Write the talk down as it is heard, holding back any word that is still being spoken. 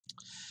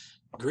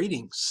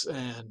Greetings,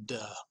 and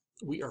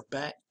we are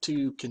back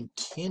to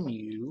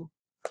continue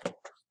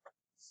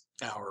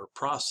our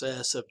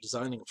process of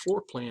designing a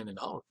floor plan in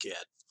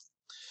AutoCAD.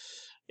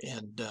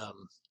 And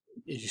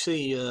as you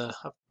see,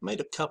 I've made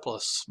a couple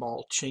of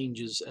small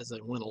changes as I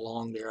went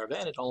along there. I've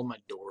added all my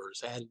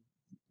doors,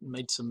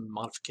 made some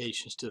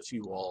modifications to a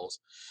few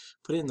walls,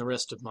 put in the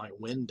rest of my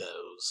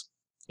windows,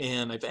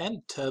 and I've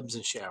added tubs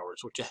and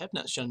showers, which I have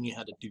not shown you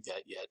how to do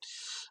that yet.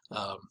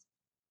 Um,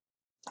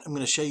 I'm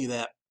going to show you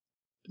that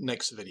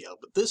next video,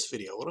 but this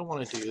video, what I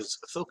want to do is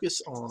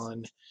focus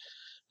on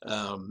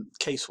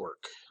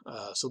casework.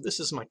 So this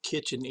is my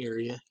kitchen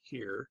area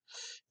here,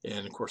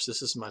 and of course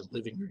this is my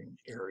living room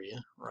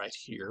area right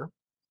here.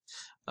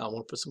 I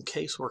want to put some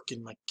casework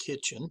in my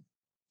kitchen,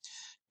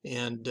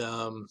 and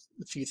a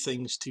few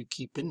things to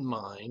keep in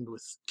mind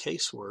with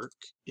casework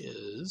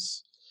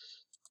is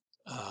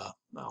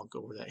I'll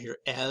go over that here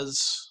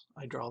as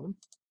I draw them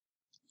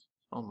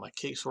on my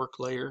casework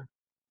layer,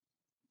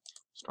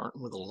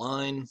 starting with a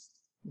line.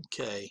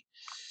 Okay,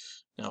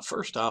 now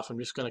first off, I'm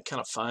just going to kind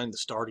of find the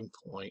starting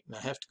point, and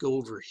I have to go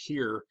over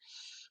here.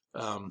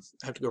 I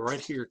have to go right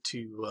here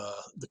to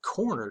the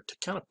corner to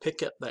kind of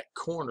pick up that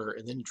corner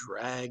and then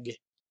drag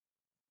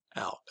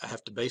out. I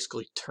have to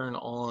basically turn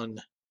on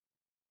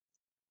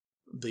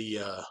the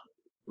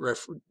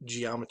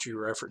geometry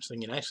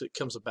referencing, and actually it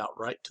comes about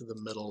right to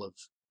the middle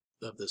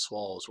of this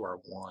wall is where I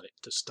want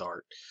it to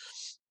start.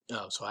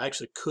 So I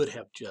actually could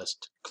have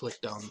just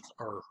clicked on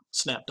or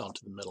snapped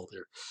onto the middle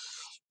there.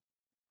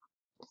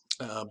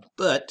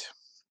 But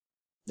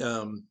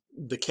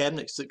the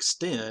cabinets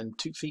extend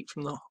 2 feet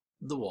from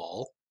the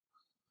wall.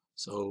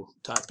 So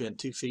type in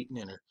 2 feet and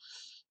enter,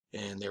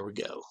 and there we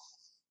go.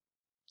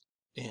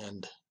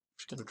 And I'm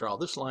just going to draw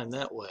this line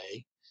that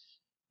way,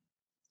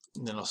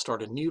 and then I'll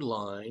start a new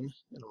line,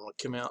 and I'm going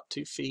to come out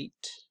 2 feet.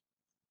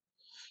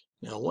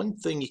 Now, one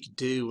thing you could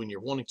do when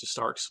you're wanting to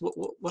start,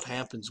 what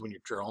happens when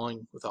you're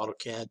drawing with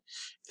AutoCAD,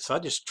 if I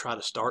just try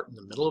to start in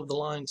the middle of the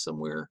line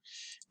somewhere,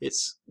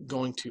 it's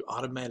going to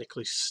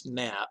automatically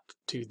snap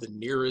to the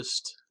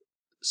nearest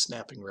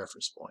snapping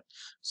reference point.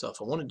 So if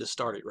I wanted to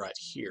start it right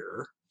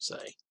here,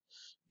 say,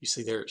 you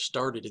see there it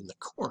started in the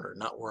corner,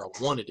 not where I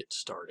wanted it to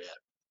start at.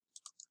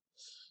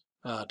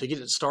 To get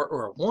it to start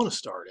where I want to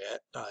start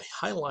at, I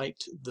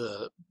highlight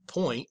the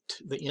point,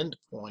 the end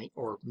point,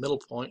 or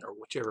middle point, or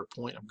whichever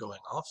point I'm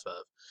going off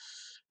of.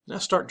 And I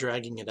start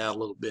dragging it out a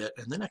little bit,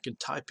 and then I can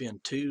type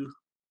in 2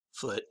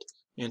 foot,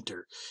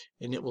 enter,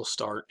 and it will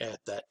start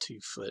at that 2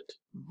 foot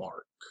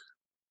mark.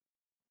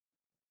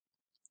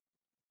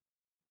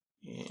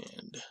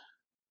 And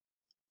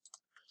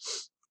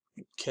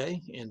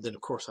okay, and then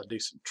of course I do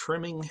some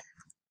trimming.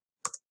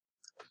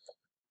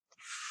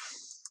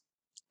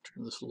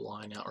 Turn this little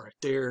line out right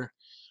there.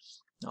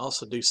 I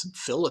also do some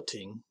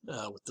filleting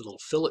with the little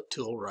fillet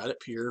tool right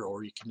up here,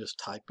 or you can just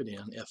type it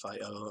in,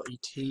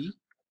 F-I-L-L-E-T,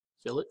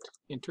 fillet,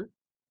 enter.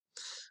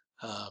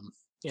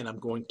 And I'm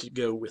going to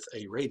go with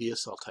a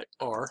radius. I'll type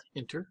R,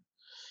 enter.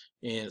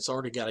 And it's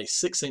already got a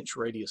 6-inch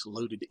radius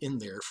loaded in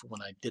there for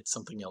when I did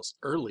something else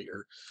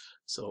earlier.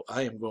 So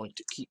I am going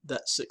to keep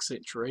that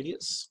 6-inch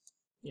radius,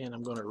 and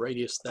I'm going to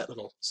radius that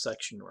little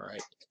section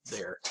right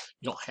there.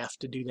 You don't have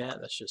to do that.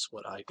 That's just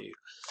what I do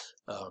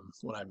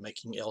when I'm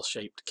making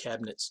L-shaped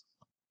cabinets.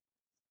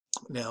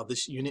 Now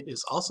this unit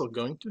is also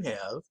going to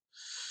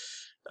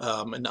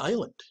have an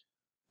island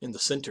in the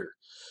center.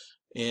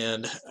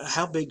 And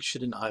how big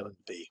should an island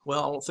be?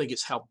 Well, I don't think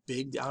it's how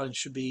big the island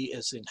should be,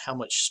 as in how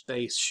much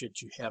space should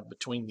you have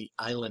between the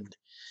island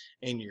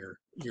and your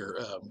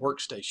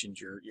workstations,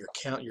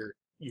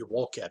 your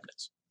wall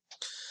cabinets.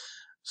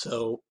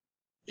 So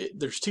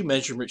there's 2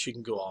 measurements you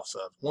can go off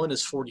of. One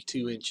is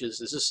 42 inches.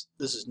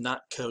 This is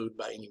not code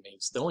by any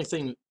means. The only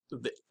thing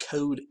that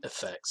code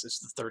affects is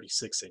the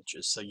 36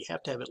 inches. So you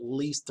have to have at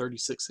least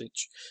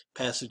 36-inch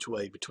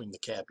passageway between the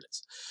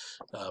cabinets,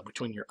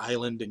 between your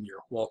island and your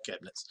wall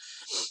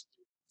cabinets.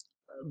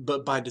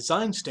 But by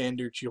design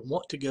standards, you'll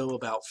want to go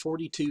about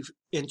 42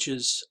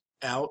 inches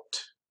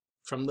out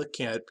from the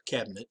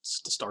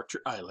cabinets to start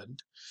your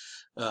island.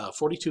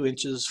 42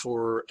 inches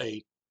for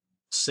a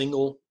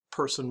single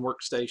person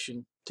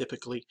workstation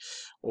typically,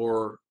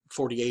 or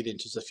 48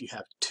 inches if you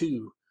have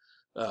 2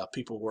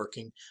 people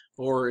working,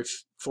 or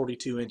if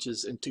 42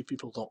 inches and 2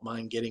 people don't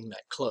mind getting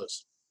that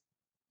close.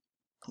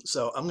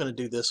 So I'm going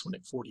to do this one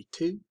at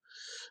 42.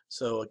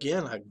 So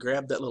again, I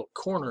grab that little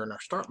corner and I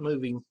start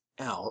moving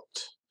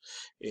out,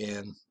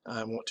 and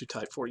I want to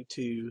type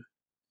 42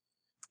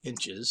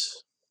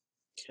 inches.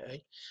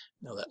 Okay,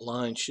 now that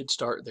line should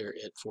start there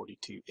at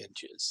 42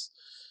 inches.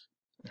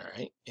 All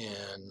right,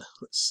 and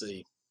let's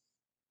see.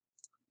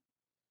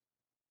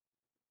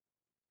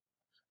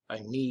 I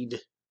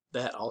need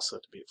that also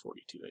to be at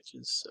 42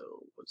 inches. So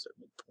what's that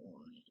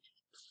midpoint?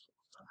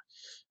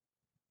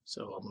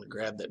 So I'm going to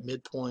grab that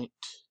midpoint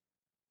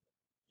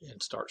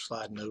and start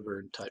sliding over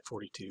and type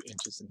 42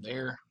 inches in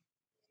there.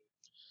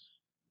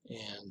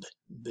 And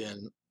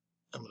then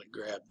I'm going to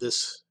grab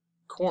this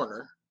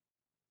corner,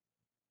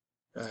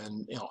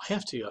 and I don't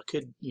have to. I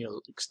could,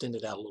 extend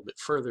it out a little bit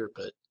further,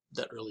 but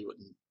that really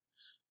wouldn't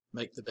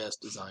make the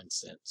best design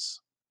sense.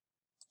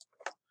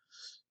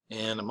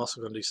 And I'm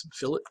also going to do some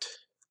fillet.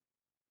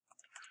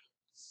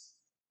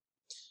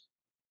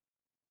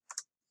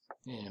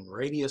 And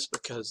radius,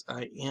 because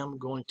I am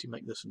going to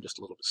make this one just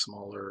a little bit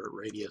smaller.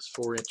 Radius,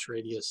 4-inch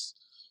radius.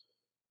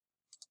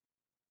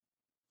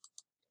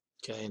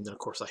 Okay, and then of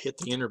course I hit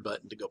the enter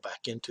button to go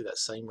back into that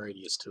same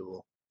radius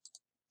tool.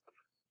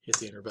 Hit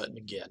the enter button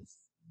again.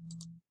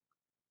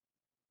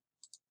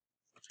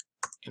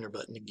 Enter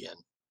button again.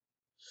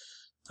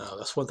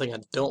 That's one thing I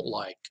don't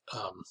like.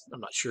 I'm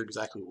not sure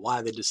exactly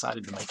why they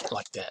decided to make it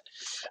like that.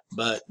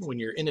 But when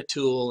you're in a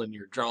tool and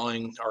you're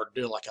drawing or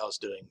doing like I was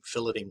doing,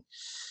 filleting,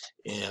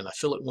 and I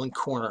fillet one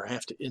corner, I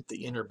have to hit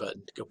the enter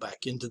button to go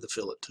back into the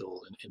fillet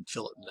tool and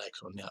fillet the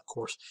next one. Now, of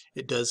course,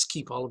 it does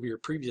keep all of your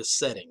previous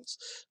settings.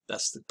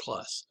 That's the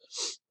plus.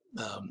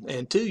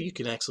 And two, you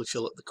can actually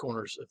fillet the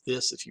corners of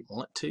this if you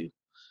want to.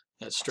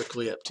 That's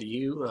strictly up to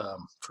you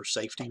for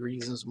safety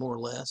reasons, more or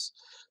less,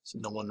 so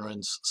no one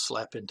runs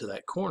slap into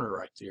that corner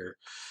right there.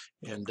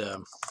 And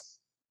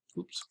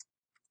oops.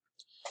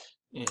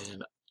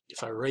 And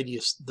if I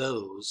radius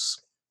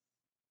those,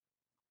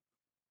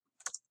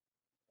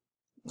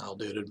 I'll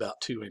do it at about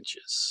 2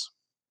 inches.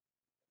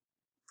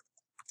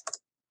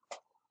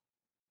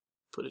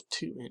 Put a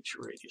 2-inch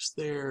radius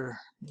there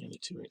and a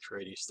 2-inch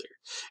radius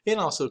there. And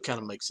also kind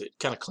of makes it,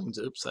 kind of cleans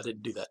it. Oops, I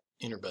didn't do that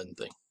enter button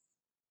thing.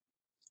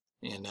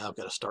 And now I've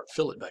got to start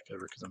fillet back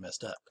over because I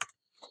messed up.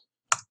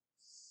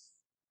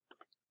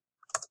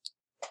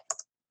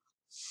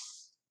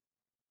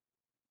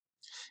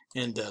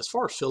 And as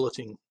far as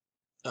filleting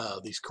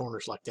these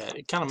corners like that,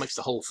 it kind of makes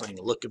the whole thing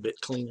look a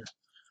bit cleaner,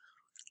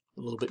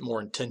 a little bit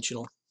more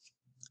intentional.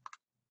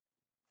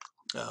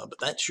 But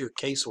that's your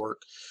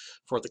casework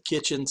for the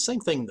kitchen. Same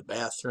thing in the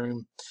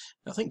bathroom.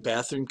 I think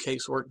bathroom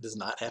casework does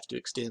not have to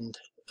extend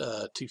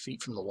 2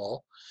 feet from the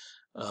wall.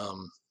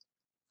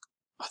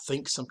 I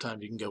think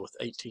sometimes you can go with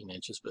 18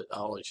 inches, but I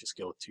always just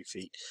go with 2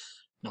 feet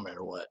no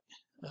matter what.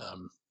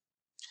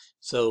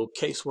 So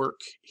casework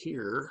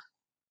here,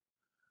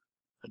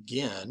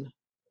 again,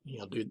 you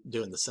know,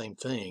 doing the same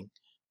thing,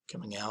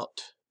 coming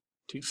out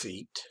 2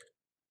 feet.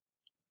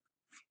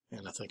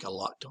 And I think I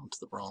locked onto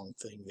the wrong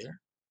thing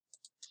there.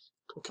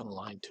 Click on the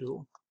line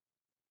tool.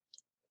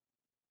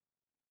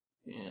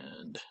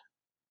 And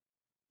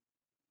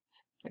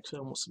actually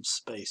I want some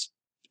space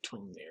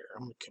between there.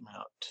 I'm going to come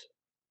out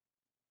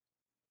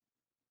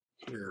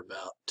here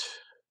about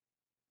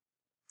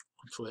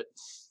 1 foot.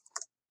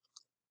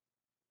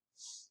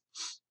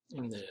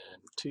 And then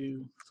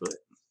 2 foot.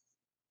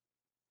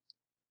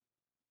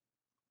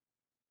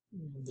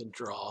 And then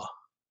draw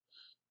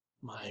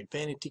my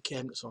vanity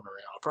cabinets on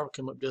around. I'll probably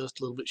come up just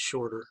a little bit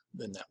shorter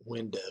than that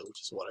window,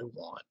 which is what I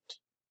want.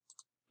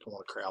 Don't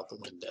want to crowd the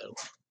window.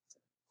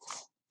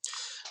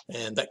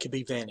 And that could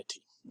be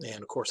vanity.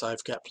 And of course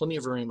I've got plenty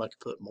of room. I could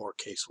put more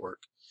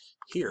casework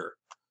here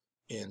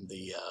in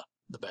the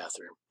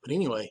bathroom. But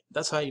anyway,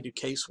 that's how you do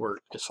casework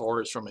as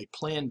far as from a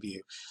plan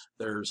view.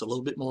 There's a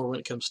little bit more when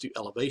it comes to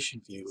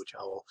elevation view, which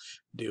I will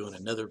do in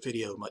another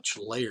video much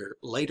later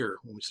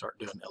when we start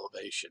doing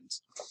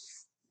elevations.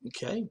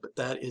 Okay, but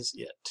that is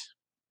it.